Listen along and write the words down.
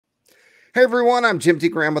Hey everyone, I'm Jim T.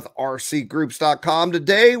 Graham with RCGroups.com.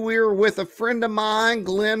 Today we're with a friend of mine,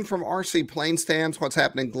 Glenn from RC Plane Stands. What's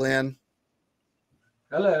happening, Glenn?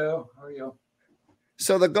 Hello, how are you?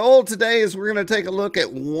 So the goal today is we're going to take a look at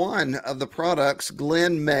one of the products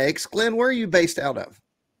Glenn makes. Glenn, where are you based out of?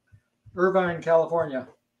 Irvine, California.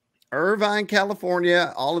 Irvine,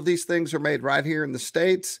 California. All of these things are made right here in the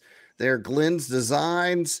States. They're Glenn's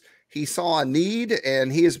designs. He saw a need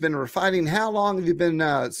and he has been refining. How long have you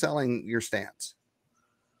been selling your stands?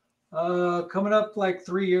 Coming up like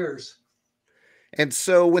 3 years. And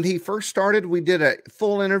so when he first started, we did a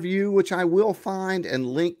full interview, which I will find and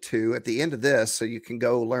link to at the end of this so you can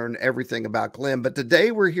go learn everything about Glenn. But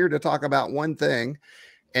today we're here to talk about one thing,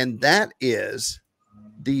 and that is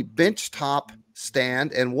the Benchtop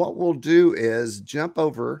stand. And what we'll do is jump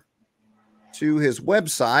over to his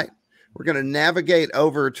website. We're going to navigate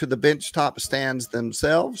over to the Benchtop stands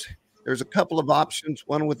themselves. There's a couple of options,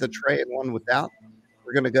 one with a tray and one without.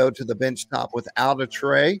 We're going to go to the Benchtop without a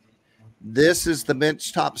tray. This is the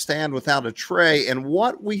Benchtop stand without a tray. And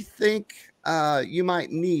what we think you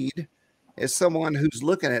might need as someone who's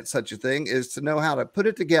looking at such a thing is to know how to put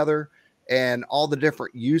it together and all the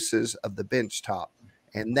different uses of the Benchtop.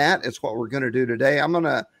 And that is what we're going to do today. I'm going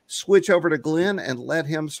to switch over to Glenn and let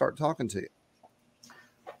him start talking to you.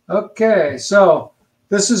 Okay, so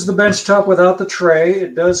this is the Benchtop without the tray.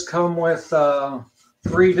 It does come with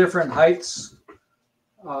 3 different heights.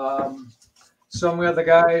 Some of the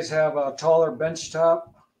guys have a taller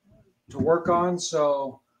benchtop to work on,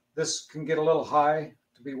 so this can get a little high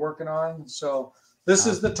to be working on. So this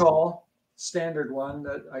is the tall standard one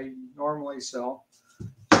that I normally sell.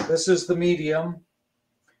 This is the medium,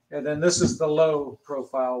 and then this is the low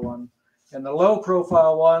profile one. And the low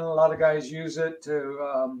profile one, a lot of guys use it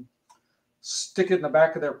to stick it in the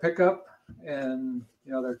back of their pickup, and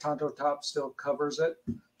their Tonto top still covers it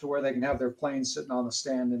to where they can have their plane sitting on the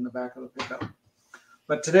stand in the back of the pickup.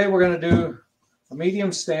 But today we're going to do a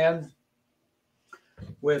medium stand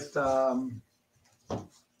with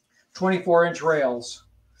 24-inch rails.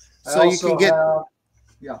 So you can get,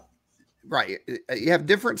 right. You have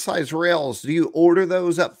different size rails. Do you order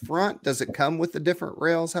those up front? Does it come with the different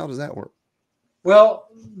rails? How does that work? Well,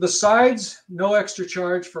 the sides, no extra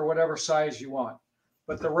charge for whatever size you want.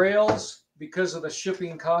 But the rails, because of the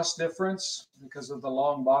shipping cost difference, because of the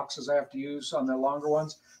long boxes I have to use on the longer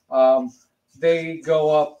ones, they go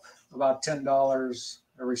up about $10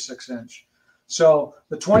 every 6-inch. So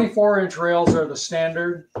the 24-inch rails are the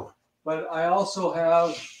standard, but I also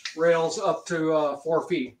have rails up to 4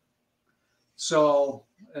 feet. So,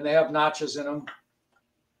 and they have notches in them,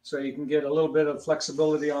 so you can get a little bit of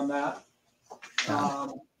flexibility on that.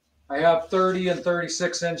 I have 30 and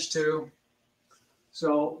 36-inch too.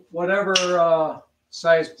 So whatever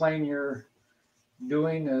size plane you're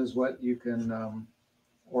doing is what you can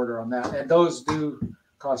order on that, and those do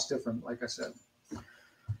cost different, like I said.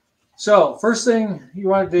 So first thing you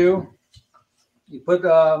want to do, you put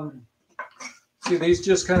see, these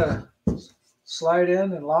just kind of slide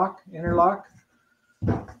in and interlock,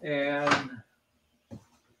 and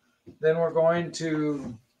then we're going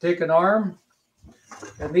to take an arm,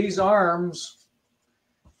 and these arms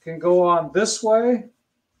can go on this way,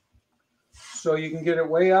 so you can get it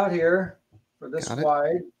way out here for this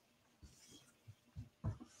wide.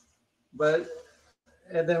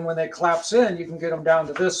 And then when they collapse in, you can get them down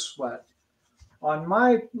to this wet. On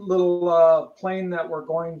my little plane that we're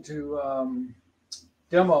going to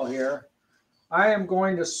demo here, I am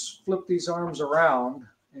going to flip these arms around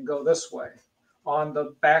and go this way on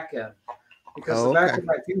the back end, because the back of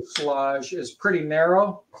my fuselage is pretty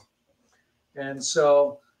narrow. And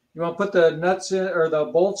so you want to put the nuts in, or the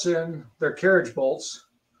bolts in, they're carriage bolts,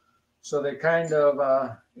 so they kind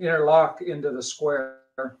of interlock into the square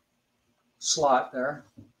slot there.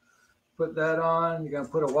 Put that on. You're going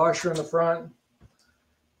to put a washer in the front,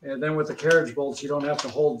 and then with the carriage bolts, you don't have to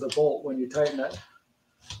hold the bolt when you tighten it.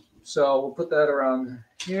 So we'll put that around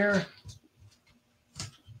here,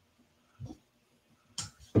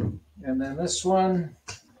 and then this one,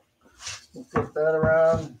 we'll flip that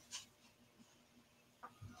around,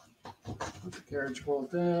 put the carriage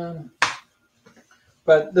bolt in.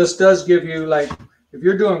 But this does give you, like, if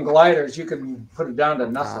you're doing gliders, you can put it down to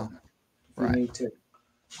nothing. You need to.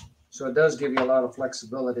 So it does give you a lot of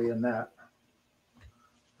flexibility in that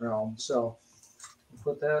realm. So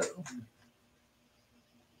put that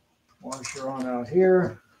washer on out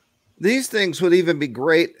here. These things would even be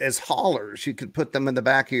great as haulers. You could put them in the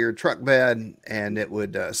back of your truck bed, and it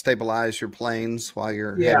would stabilize your planes while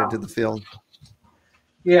you're headed to the field.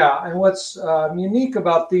 Yeah, and what's unique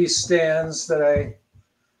about these stands that I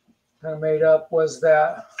kind of made up was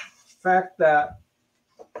that fact that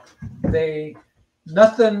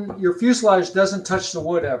your fuselage doesn't touch the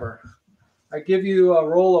wood ever. I give you a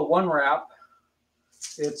roll of 1 wrap.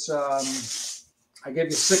 It's I give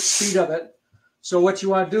you 6 feet of it. So what you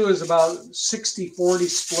want to do is about 60-40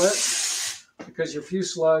 split, because your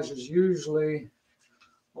fuselage is usually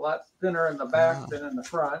a lot thinner in the back than in the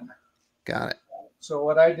front. Got it. So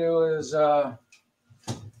what I do is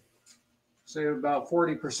say about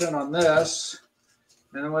 40% on this.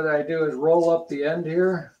 And then what I do is roll up the end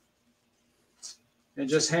here and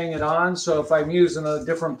just hang it on. So if I'm using a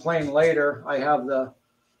different plane later, I have the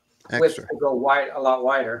width to go wide, a lot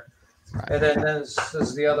wider. Right. And then this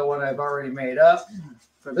is the other one I've already made up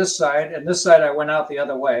for this side. And this side I went out the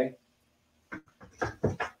other way.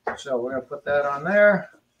 So we're going to put that on there.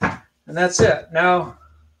 And that's it. Now,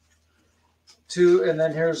 and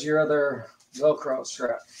then here's your other Velcro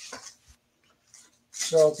strap.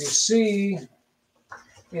 So if you see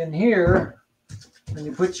in here, when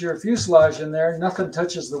you put your fuselage in there, nothing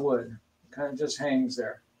touches the wood. It kind of just hangs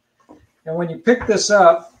there. And when you pick this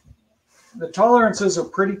up, the tolerances are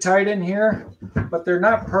pretty tight in here, but they're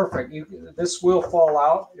not perfect. This will fall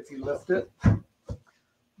out if you lift it.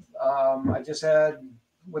 I just had,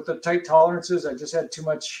 with the tight tolerances, I just had too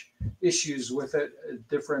much issues with it in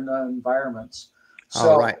different environments.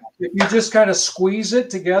 So if you just kind of squeeze it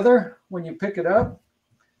together when you pick it up,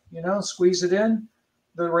 squeeze it in,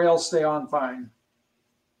 the rails stay on fine.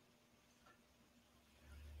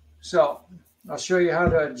 So I'll show you how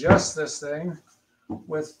to adjust this thing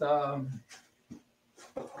with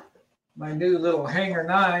my new little Hanger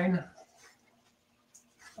 9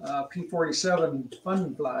 P47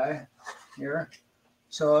 Fun Fly here.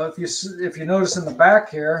 So if you notice in the back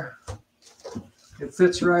here, it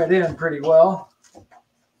fits right in pretty well.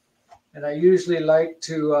 And I usually like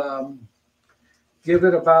to give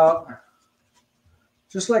it about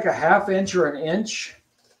just like a 1/2 inch or 1 inch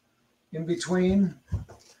in between,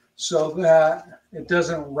 so that it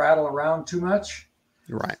doesn't rattle around too much.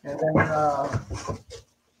 Right. And then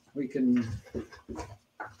we can,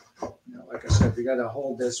 like I said, you got to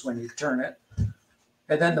hold this when you turn it.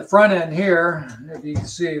 And then the front end here, if you can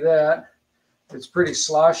see that, it's pretty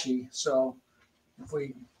sloshy. So if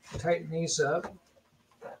we tighten these up,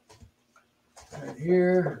 right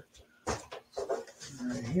here,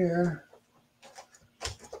 right here,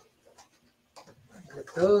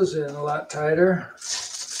 get those in a lot tighter.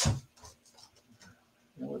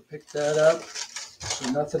 And we'll pick that up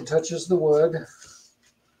so nothing touches the wood.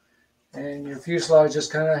 And your fuselage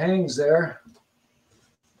just kind of hangs there.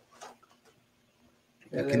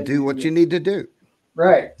 You can do what you need to do.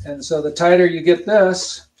 Right. And so the tighter you get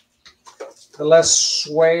this, the less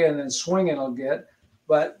sway and then swinging it'll get.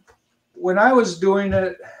 But when I was doing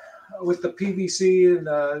it with the PVC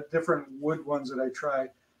and different wood ones that I tried,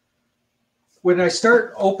 when I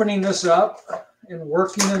start opening this up and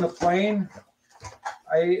working in the plane,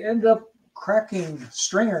 I end up cracking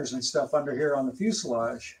stringers and stuff under here on the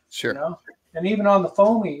fuselage. Sure. And even on the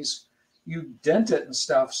foamies, you dent it and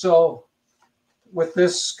stuff. So with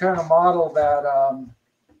this kind of model that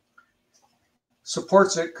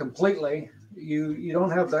supports it completely, you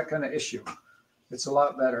don't have that kind of issue. It's a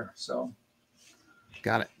lot better. So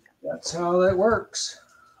got it. That's how that works.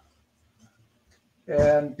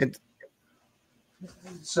 And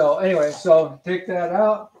so anyway, so take that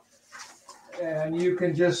out and you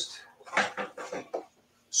can just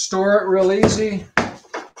store it real easy.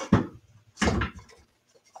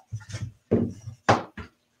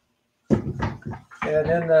 And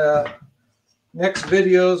in the next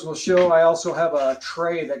videos, we'll show I also have a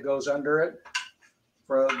tray that goes under it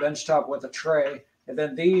for a benchtop with a tray. And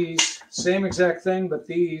then these, same exact thing, but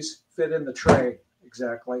these fit in the tray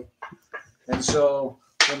exactly. And so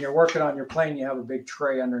when you're working on your plane, you have a big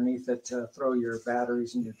tray underneath it to throw your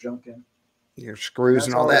batteries and your junk in. Your screws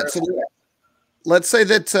and all that. So let's say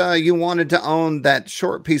that you wanted to own that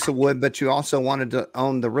short piece of wood, but you also wanted to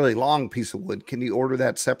own the really long piece of wood. Can you order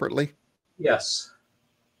that separately? Yes.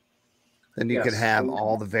 Then you could have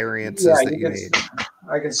all the variances that you need.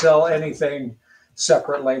 I can sell anything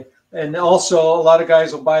separately. And also, a lot of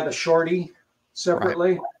guys will buy the shorty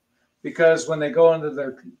separately because when they go into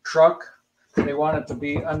their truck, they want it to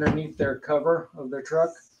be underneath their cover of their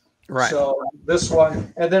truck. Right. So this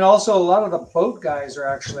one, and then also a lot of the boat guys are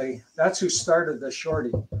actually, that's who started the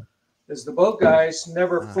shorty, is the boat guys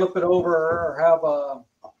never flip it over or have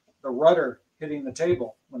the rudder hitting the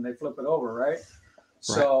table when they flip it over, right?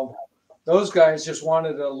 So those guys just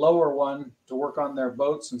wanted a lower one to work on their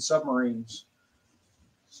boats and submarines.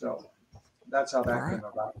 So that's how that came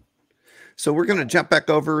about. So we're going to jump back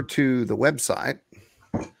over to the website.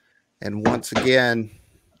 And once again,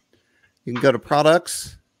 You can go to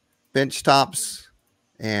products, Benchtops,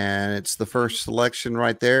 and it's the first selection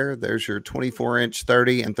right there. There's your 24-inch,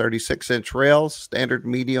 30 and 36-inch rails, standard,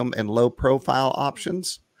 medium, and low profile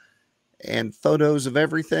options, and photos of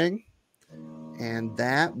everything. And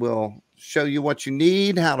that will show you what you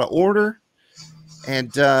need, how to order.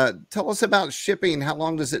 And tell us about shipping. How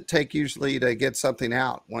long does it take usually to get something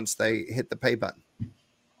out once they hit the pay button?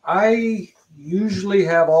 I usually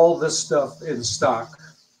have all this stuff in stock.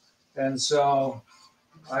 And so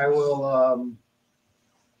I will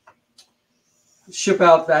ship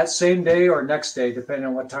out that same day or next day, depending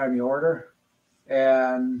on what time you order.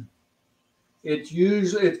 And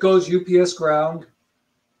it goes UPS ground.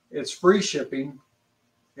 It's free shipping,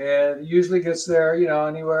 and it usually gets there,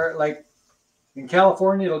 anywhere like in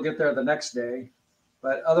California, it'll get there the next day,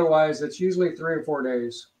 but otherwise it's usually 3 or 4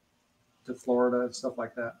 days to Florida and stuff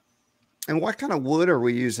like that. And what kind of wood are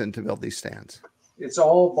we using to build these stands? It's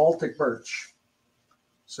all Baltic birch.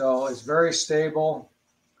 So it's very stable.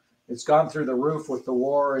 It's gone through the roof with the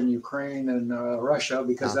war in Ukraine and Russia,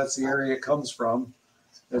 because that's the area it comes from.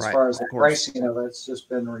 As far as the pricing of it, it's just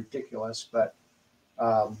been ridiculous. But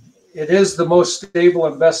it is the most stable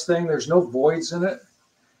and best thing. There's no voids in it.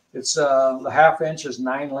 It's the 1/2 inch is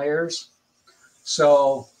 9 layers.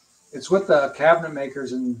 So it's what the cabinet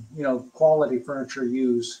makers and quality furniture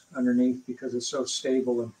use underneath, because it's so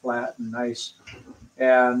stable and flat and nice.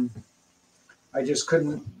 And I just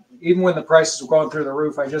couldn't, even when the prices were going through the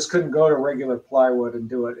roof, I just couldn't go to regular plywood and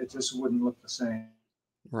do it. It just wouldn't look the same.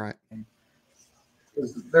 Right.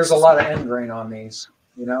 There's a lot of end grain on these,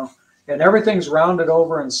 and everything's rounded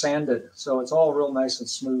over and sanded. So it's all real nice and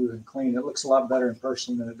smooth and clean. It looks a lot better in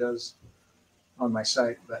person than it does on my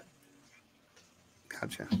site. But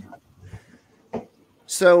gotcha.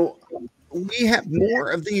 So we have more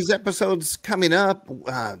of these episodes coming up.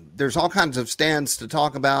 There's all kinds of stands to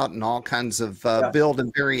talk about, and all kinds of build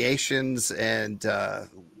and variations and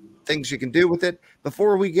things you can do with it.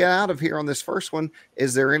 Before we get out of here on this first one,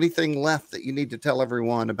 is there anything left that you need to tell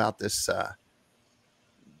everyone about this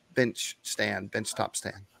benchtop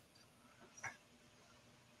stand?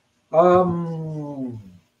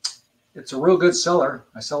 It's a real good seller.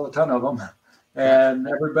 I sell a ton of them, and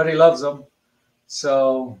everybody loves them.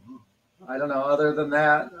 So I don't know. Other than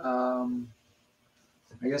that,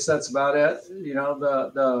 I guess that's about it.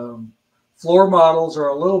 The floor models are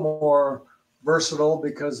a little more versatile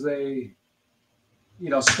because they,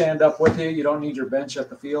 stand up with you. You don't need your bench at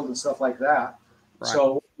the field and stuff like that. Right.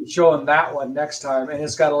 So we'll be showing that one next time, and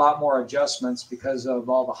it's got a lot more adjustments because of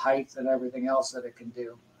all the height and everything else that it can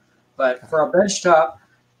do. But for a benchtop,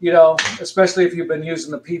 especially if you've been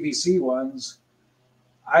using the PVC ones,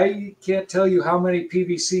 I can't tell you how many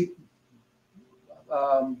PVC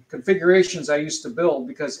configurations I used to build,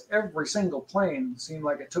 because every single plane seemed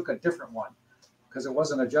like it took a different one because it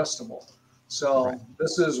wasn't adjustable. So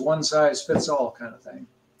This is one size fits all kind of thing.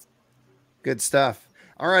 Good stuff.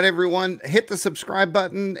 All right, everyone, hit the subscribe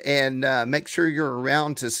button and make sure you're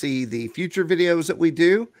around to see the future videos that we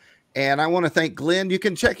do. And I want to thank Glenn. You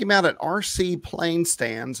can check him out at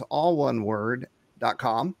rcplanestands, all one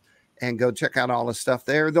word.com, and go check out all the stuff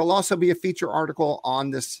there. There'll also be a feature article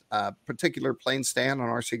on this particular plane stand on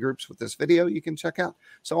RC Groups with this video you can check out.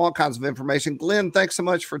 So all kinds of information. Glenn, thanks so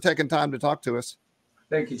much for taking time to talk to us.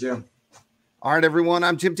 Thank you, Jim. All right, everyone.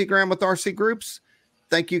 I'm Jim T. Graham with RC Groups.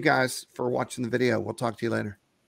 Thank you guys for watching the video. We'll talk to you later.